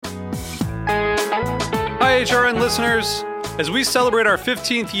HRN listeners. As we celebrate our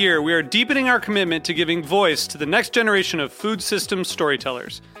 15th year, we are deepening our commitment to giving voice to the next generation of food systems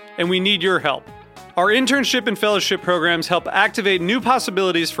storytellers, and we need your help. Our internship and fellowship programs help activate new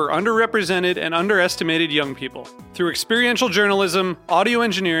possibilities for underrepresented and underestimated young people through experiential journalism, audio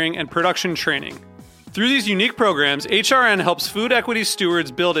engineering, and production training. Through these unique programs, HRN helps food equity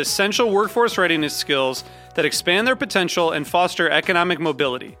stewards build essential workforce readiness skills that expand their potential and foster economic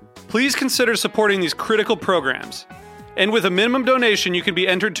mobility. Please consider supporting these critical programs. And with a minimum donation, you can be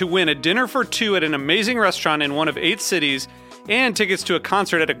entered to win a dinner for two at an amazing restaurant in one of 8 cities and tickets to a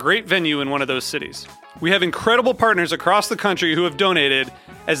concert at a great venue in one of those cities. We have incredible partners across the country who have donated,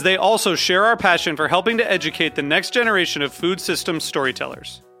 as they also share our passion for helping to educate the next generation of food systems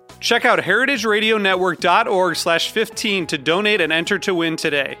storytellers. Check out heritageradionetwork.org/15 to donate and enter to win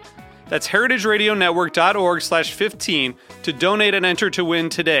today. That's heritageradionetwork.org/15 to donate and enter to win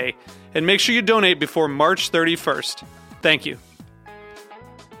today. And make sure you donate before March 31st. Thank you.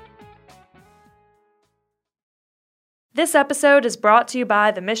 This episode is brought to you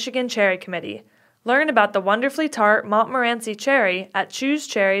by the Michigan Cherry Committee. Learn about the wonderfully tart Montmorency cherry at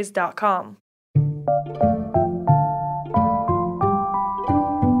choosecherries.com.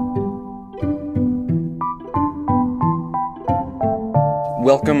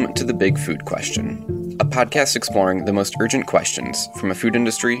 Welcome to The Big Food Question, a podcast exploring the most urgent questions from a food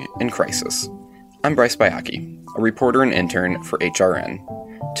industry in crisis. I'm Bryce Bayaki, a reporter and intern for HRN.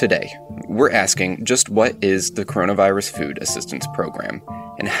 Today, we're asking just what is the Coronavirus Food Assistance Program,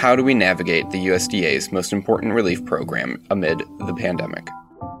 and how do we navigate the USDA's most important relief program amid the pandemic?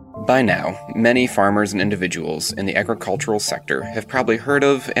 By now, many farmers and individuals in the agricultural sector have probably heard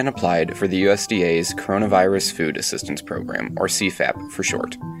of and applied for the USDA's Coronavirus Food Assistance Program, or CFAP for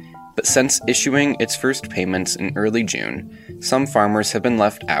short. But since issuing its first payments in early June, some farmers have been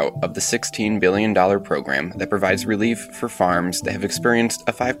left out of the $16 billion program that provides relief for farms that have experienced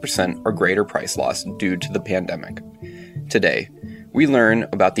a 5% or greater price loss due to the pandemic. Today, we learn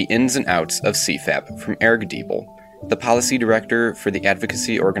about the ins and outs of CFAP from Eric Diebel, the policy director for the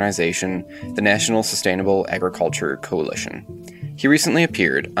advocacy organization, the National Sustainable Agriculture Coalition. He recently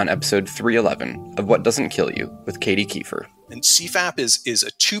appeared on episode 311 of What Doesn't Kill You with Katie Kiefer. And CFAP is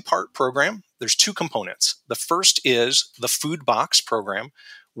a 2-part program. There's 2 components. The first is the Food Box program,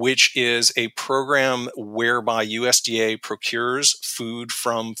 which is a program whereby USDA procures food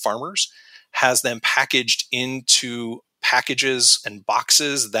from farmers, has them packaged into packages and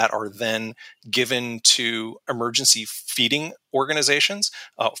boxes that are then given to emergency feeding organizations,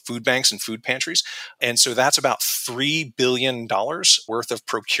 food banks and food pantries. And so that's about $3 billion worth of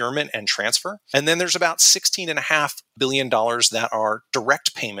procurement and transfer. And then there's about $16.5 billion that are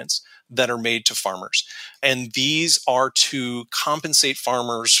direct payments that are made to farmers. And these are to compensate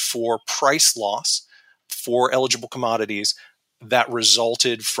farmers for price loss for eligible commodities that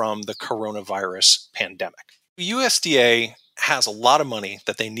resulted from the coronavirus pandemic. USDA has a lot of money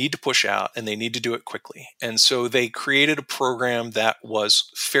that they need to push out, and they need to do it quickly. And so they created a program that was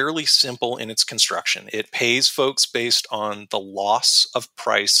fairly simple in its construction. It pays folks based on the loss of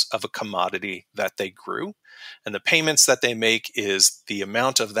price of a commodity that they grew. And the payments that they make is the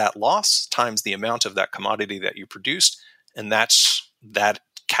amount of that loss times the amount of that commodity that you produced. And that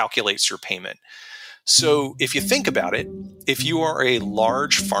calculates your payment. So if you think about it, if you are a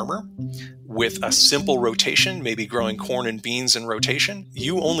large farmer with a simple rotation, maybe growing corn and beans in rotation,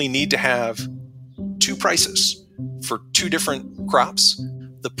 you only need to have 2 prices for 2 different crops.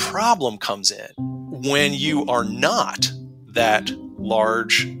 The problem comes in when you are not that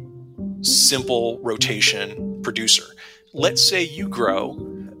large, simple rotation producer. Let's say you grow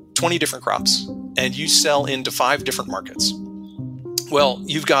 20 different crops and you sell into 5 different markets. Well,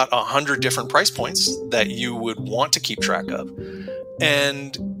 you've got 100 different price points that you would want to keep track of.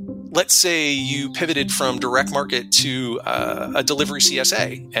 And let's say you pivoted from direct market to a delivery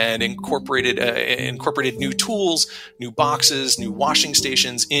CSA and incorporated new tools, new boxes, new washing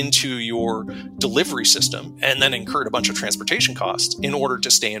stations into your delivery system, and then incurred a bunch of transportation costs in order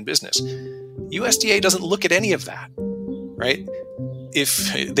to stay in business. USDA doesn't look at any of that, right?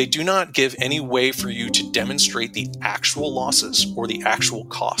 If they do not give any way for you to demonstrate the actual losses or the actual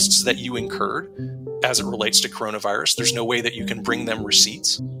costs that you incurred as it relates to coronavirus, there's no way that you can bring them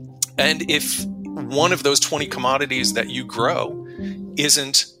receipts. And if one of those 20 commodities that you grow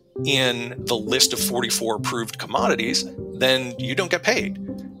isn't in the list of 44 approved commodities, then you don't get paid.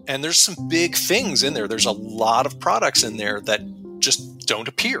 And there's some big things in there. There's a lot of products in there that just don't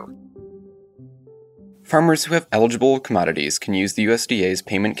appear. Farmers who have eligible commodities can use the USDA's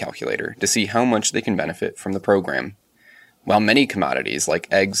payment calculator to see how much they can benefit from the program. While many commodities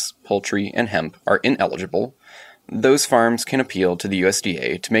like eggs, poultry, and hemp are ineligible, those farms can appeal to the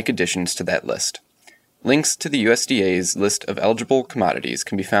USDA to make additions to that list. Links to the USDA's list of eligible commodities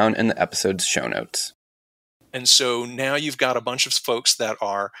can be found in the episode's show notes. And so now you've got a bunch of folks that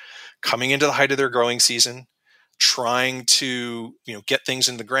are coming into the height of their growing season, trying to get things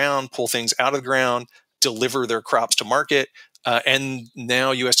in the ground, pull things out of the ground, deliver their crops to market. And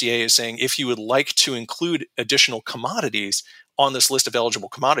now USDA is saying, if you would like to include additional commodities on this list of eligible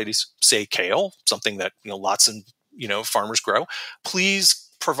commodities, say kale, something that lots of farmers grow, please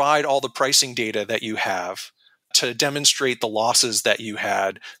provide all the pricing data that you have to demonstrate the losses that you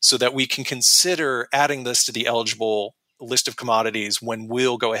had so that we can consider adding this to the eligible list of commodities when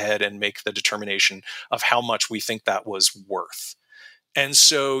we'll go ahead and make the determination of how much we think that was worth. And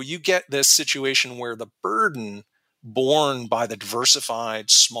so you get this situation where the burden borne by the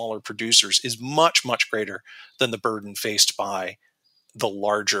diversified smaller producers is much, much greater than the burden faced by the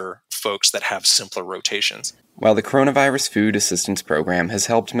larger folks that have simpler rotations. While the Coronavirus Food Assistance Program has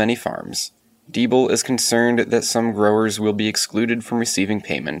helped many farms, Diebel is concerned that some growers will be excluded from receiving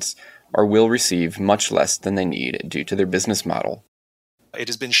payments or will receive much less than they need due to their business model. It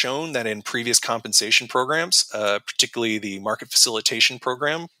has been shown that in previous compensation programs, particularly the Market Facilitation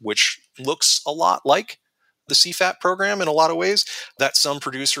Program, which looks a lot like the CFAP program in a lot of ways, that some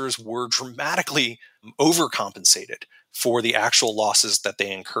producers were dramatically overcompensated for the actual losses that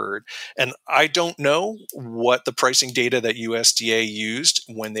they incurred. And I don't know what the pricing data that USDA used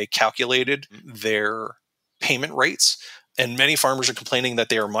when they calculated their payment rates. And many farmers are complaining that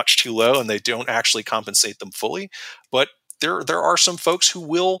they are much too low and they don't actually compensate them fully. But there are some folks who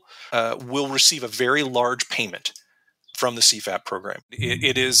will receive a very large payment from the CFAP program.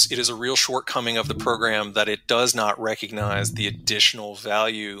 It is a real shortcoming of the program that it does not recognize the additional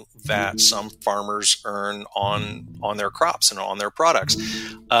value that some farmers earn on their crops and on their products.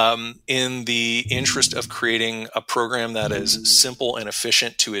 In the interest of creating a program that is simple and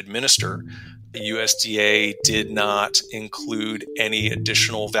efficient to administer, the USDA did not include any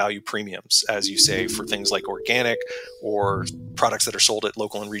additional value premiums, as you say, for things like organic or products that are sold at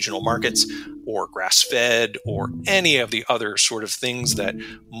local and regional markets or grass-fed or any of the other sort of things that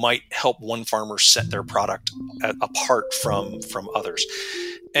might help one farmer set their product apart from others.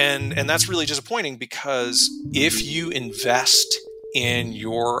 And that's really disappointing, because if you invest in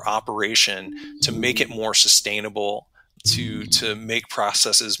your operation to make it more sustainable, to make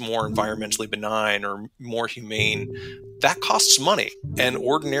processes more environmentally benign or more humane, that costs money. And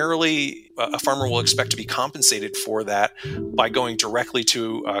ordinarily, a farmer will expect to be compensated for that by going directly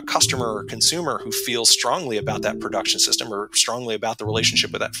to a customer or consumer who feels strongly about that production system or strongly about the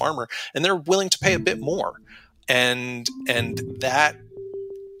relationship with that farmer, and they're willing to pay a bit more. And that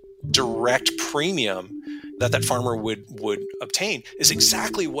direct premium that farmer would obtain is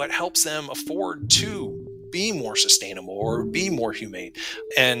exactly what helps them afford to be more sustainable or be more humane.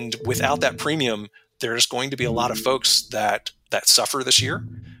 And without that premium, there's going to be a lot of folks that suffer this year.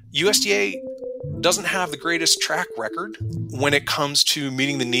 USDA doesn't have the greatest track record when it comes to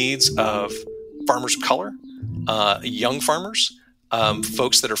meeting the needs of farmers of color, young farmers,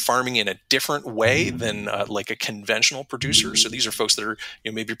 folks that are farming in a different way than like a conventional producer. So these are folks that are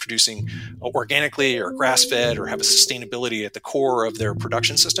maybe producing organically or grass-fed or have a sustainability at the core of their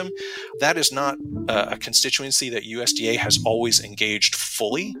production system. That is not a constituency that USDA has always engaged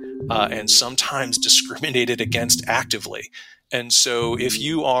fully and sometimes discriminated against actively. And so if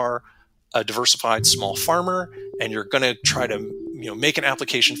you are a diversified small farmer and you're going to try to make an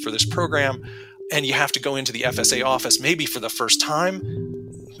application for this program, and you have to go into the FSA office maybe for the first time,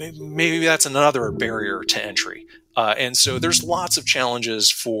 maybe that's another barrier to entry. And so there's lots of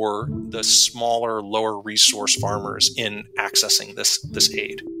challenges for the smaller, lower resource farmers in accessing this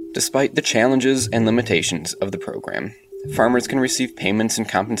aid. Despite the challenges and limitations of the program, farmers can receive payments and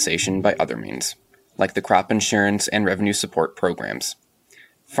compensation by other means, like the crop insurance and revenue support programs.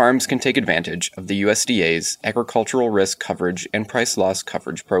 Farms can take advantage of the USDA's agricultural risk coverage and price loss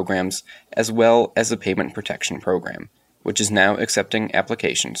coverage programs, as well as the Payment Protection Program, which is now accepting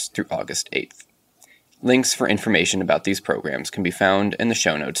applications through August 8th. Links for information about these programs can be found in the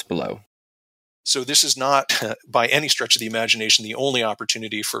show notes below. So this is not, by any stretch of the imagination, the only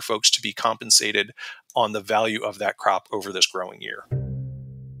opportunity for folks to be compensated on the value of that crop over this growing year.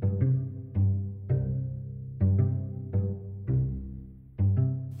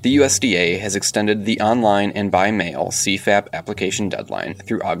 The USDA has extended the online and by mail CFAP application deadline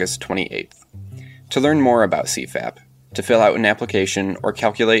through August 28th. To learn more about CFAP, to fill out an application, or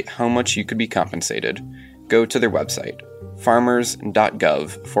calculate how much you could be compensated, go to their website,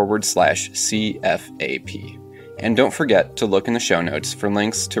 farmers.gov/CFAP, And don't forget to look in the show notes for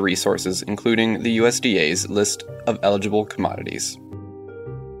links to resources including the USDA's list of eligible commodities.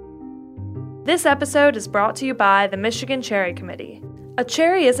 This episode is brought to you by the Michigan Cherry Committee. A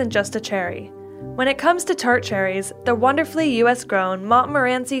cherry isn't just a cherry. When it comes to tart cherries, the wonderfully U.S.-grown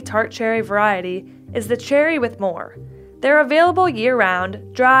Montmorency tart cherry variety is the cherry with more. They're available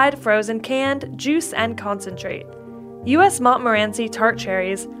year-round, dried, frozen, canned, juice, and concentrate. U.S. Montmorency tart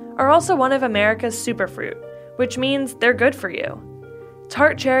cherries are also one of America's superfruit, which means they're good for you.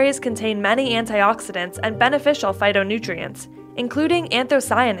 Tart cherries contain many antioxidants and beneficial phytonutrients, including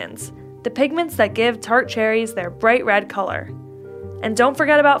anthocyanins, the pigments that give tart cherries their bright red color. And don't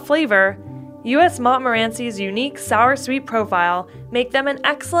forget about flavor. U.S. Montmorency's unique sour-sweet profile make them an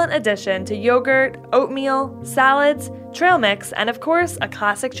excellent addition to yogurt, oatmeal, salads, trail mix, and of course, a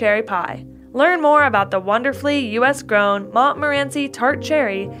classic cherry pie. Learn more about the wonderfully U.S.-grown Montmorency tart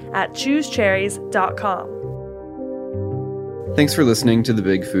cherry at choosecherries.com. Thanks for listening to The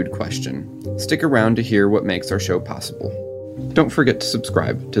Big Food Question. Stick around to hear what makes our show possible. Don't forget to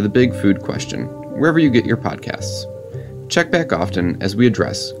subscribe to The Big Food Question, wherever you get your podcasts. Check back often as we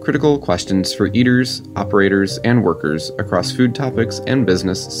address critical questions for eaters, operators, and workers across food topics and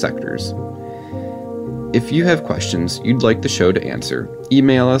business sectors. If you have questions you'd like the show to answer,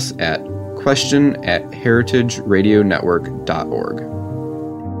 email us at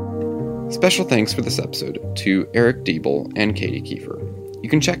question@heritageradionetwork.org. Special thanks for this episode to Eric Diebel and Katie Kiefer. You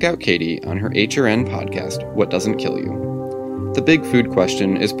can check out Katie on her HRN podcast, What Doesn't Kill You. The Big Food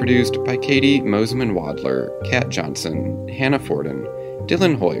Question is produced by Katie Moseman-Wadler, Kat Johnson, Hannah Forden,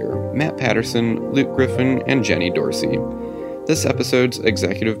 Dylan Hoyer, Matt Patterson, Luke Griffin, and Jenny Dorsey. This episode's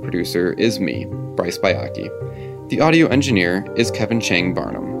executive producer is me, Bryce Bayaki. The audio engineer is Kevin Chang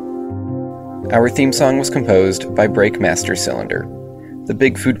Barnum. Our theme song was composed by Breakmaster Cylinder. The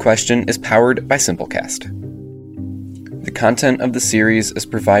Big Food Question is powered by Simplecast. The content of the series is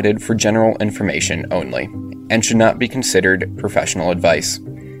provided for general information only, and should not be considered professional advice.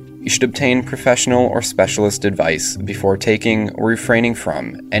 You should obtain professional or specialist advice before taking or refraining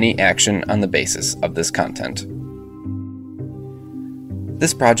from any action on the basis of this content.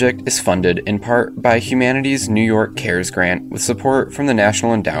 This project is funded in part by Humanities New York CARES Grant with support from the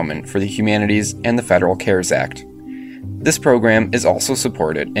National Endowment for the Humanities and the Federal CARES Act. This program is also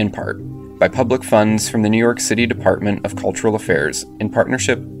supported in part by public funds from the New York City Department of Cultural Affairs in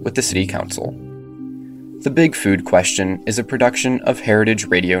partnership with the City Council. The Big Food Question is a production of Heritage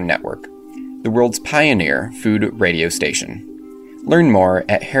Radio Network, the world's pioneer food radio station. Learn more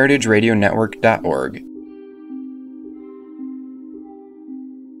at heritageradionetwork.org